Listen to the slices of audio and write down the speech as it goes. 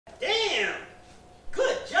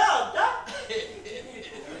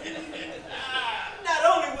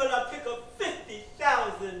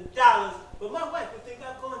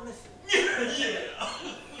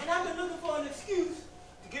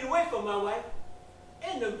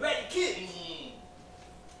and the ready kids.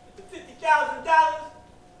 With the $50,000,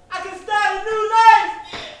 I can start a new life.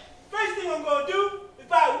 Yeah. First thing I'm gonna do is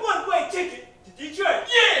buy a one-way ticket to Detroit.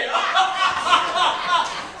 Yeah!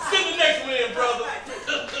 Send the next one in, brother.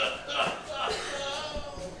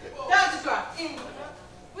 Dr. Carlton,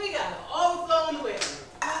 we got an overflow in the way.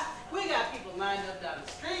 We got people lined up down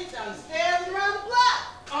the street, down the stairs, and around the block.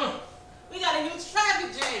 We got a huge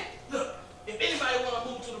traffic jam. Look, if anybody want to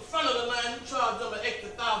move to the front of the line, you charge them an extra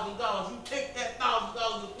 $1,000. You take that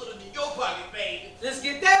 $1,000 and put it in your pocket, baby. Let's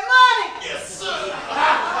get that money. Yes, sir.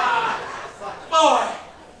 Boy,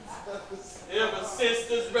 ever since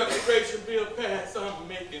this reparation bill passed, I'm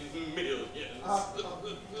making millions.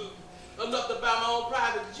 Enough to buy my own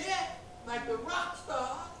private jet, like the rock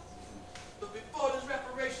star. But before this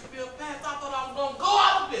reparation bill passed, I thought I was going to go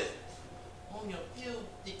out of business. Only a few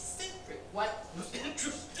eccentric whites was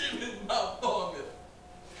interested in my formula.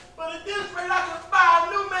 But at this rate, I can buy a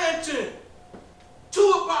new mansion.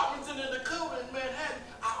 2 apartments in the Dakota in Manhattan.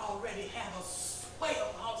 I already have a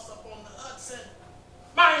swell house up on the Hudson.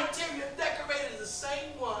 My interior decorator is the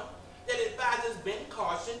same one that advises Ben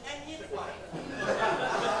Carson and his wife.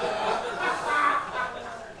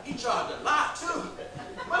 He charged a lot, too.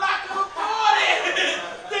 But I can afford it.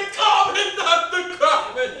 They call me Dr.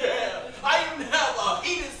 Krokman, yeah. I even have a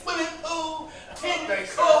heated swimming pool, 10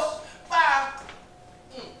 cooks, 5.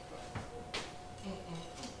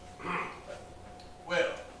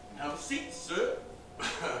 Well, have a seat, sir.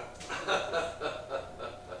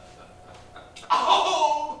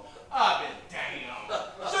 Oh, I've been damn.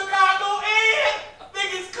 Chicago Ed,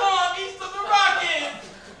 biggest con east of the Rockies.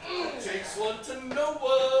 Takes one to know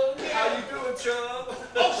one. How you doing, chum?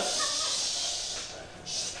 Oh, shh.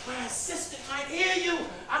 My assistant might hear you.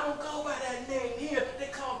 I don't go by that name here. They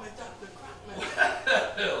call me Dr. Krokman.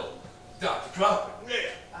 Hell, Dr. Carlton. Yeah.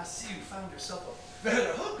 I see you found yourself a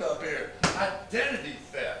better hookup here. Identity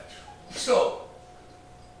theft. So,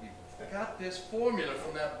 you got this formula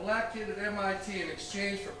from that black kid at MIT in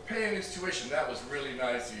exchange for paying his tuition. That was really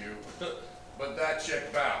nice of you. But that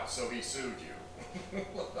check bounced, so he sued you.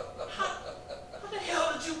 How the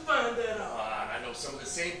hell did you find that out? I know some of the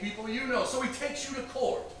same people you know. So he takes you to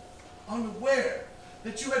court, unaware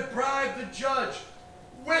that you had bribed the judge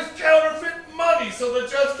with counterfeit money, so the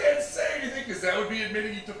judge can't say anything, because that would be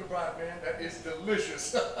admitting he took a bribe, man. That is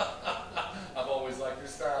delicious. I've always liked your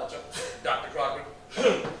style, Dr. Krokman.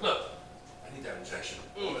 Look, I need that injection.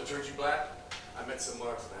 That turns you black. I met some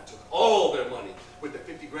marks and I took all their money. With the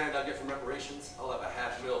 50 grand I get from reparations, I'll have a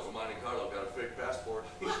 $500,000 for Monte Carlo. Got a fake passport.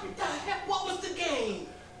 What the heck? What was the game?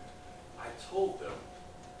 I told them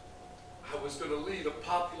I was going to lead a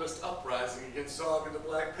populist uprising against Zog and the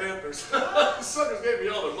Black Panthers. The suckers gave me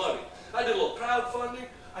all their money. I did a little crowdfunding.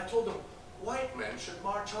 I told them white men should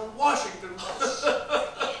march on Washington.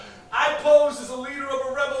 I posed as a leader of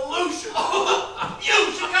a revolution. Oh, you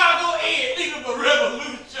Chicago Ed, leader of a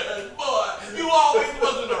revolution. Boy, you always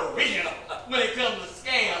was an original when it comes to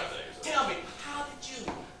scams. Tell me, how did you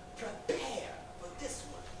prepare for this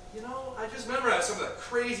one? You know, I just memorized some of the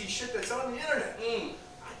crazy shit that's on the internet. I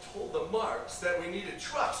told the marks that we needed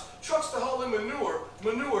trucks to haul in manure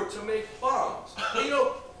to make bombs. And, you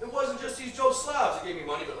know, it wasn't just these Joe Slobs that gave me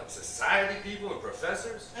money, but like society people and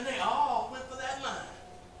professors. And they all went for that line.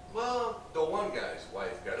 Well, the one guy's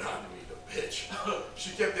wife got on to me, the bitch.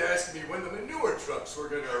 She kept asking me when the manure trucks were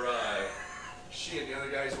going to arrive. She and the other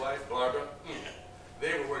guy's wife, Barbara,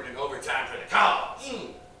 they were working overtime for the cause.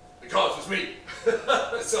 The cause was me.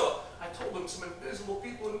 So I told them some invisible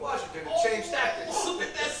people in Washington to change tactics. Look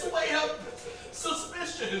at that sway up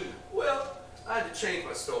suspicion. Well, I had to change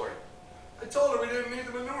my story. I told her we didn't need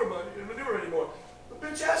the manure anymore. The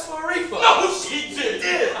bitch asked for a refund. No, she did.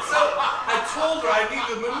 So I told her I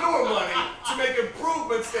needed manure money to make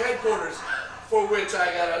improvements to headquarters, for which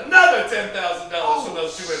I got another $10,000 from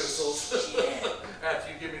those 2 imbeciles. After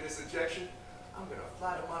you give me this injection, I'm going to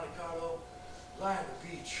fly to Monte Carlo, lie on the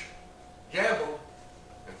beach, gamble,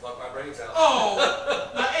 and fuck my brains out. Oh,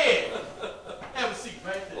 now Ed, have a seat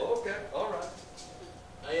right there. Oh, okay, all right.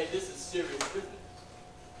 Now Ed, this is serious business.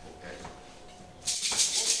 Okay.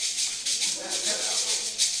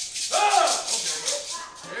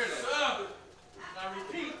 There it is. Now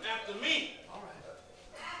repeat after me. All right.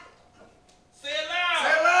 Say it loud. Say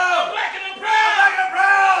it loud. Black and proud. Black and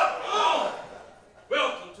proud. Oh.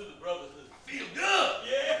 Welcome to the Brotherhood. Feel good.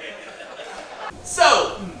 Yeah.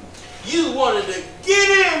 So, you wanted to get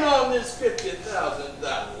in on this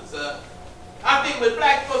 $50,000. I think when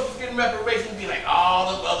black folks was getting reparations, it'd be like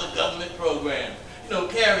all the other government programs. You know,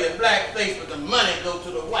 carry a black face, but the money go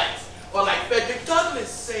to the whites. Or like Frederick Douglass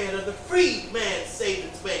said of the Freedman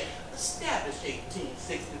Savings Bank, established 18th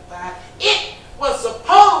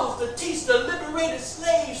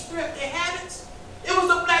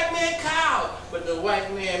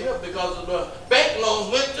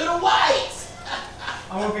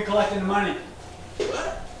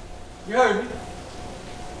You heard me.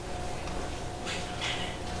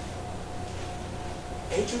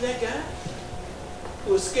 Ain't you that guy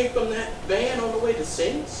who escaped from that van on the way to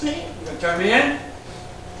Sing Sing? You gonna turn me in?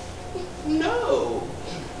 No.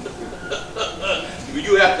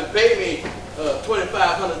 You have to pay me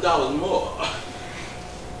 $2,500 more.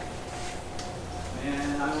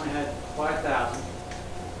 Man, I only had 5,000.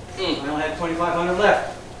 I Mm. only had 2,500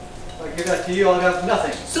 left. If I give that to you, I'll have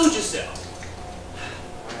nothing. Suit yourself.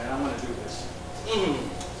 All right, I'm gonna do this. Mm.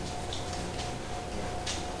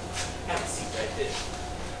 Have a seat right there.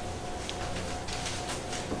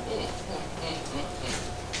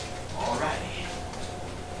 All righty.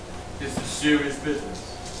 This is serious business.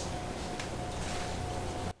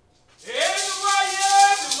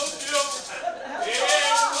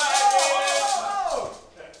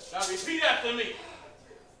 Now repeat after me.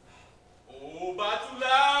 Oh,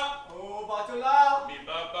 Batula. Oh, Batula. Mi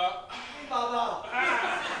baba. Baba.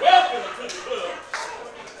 Welcome to the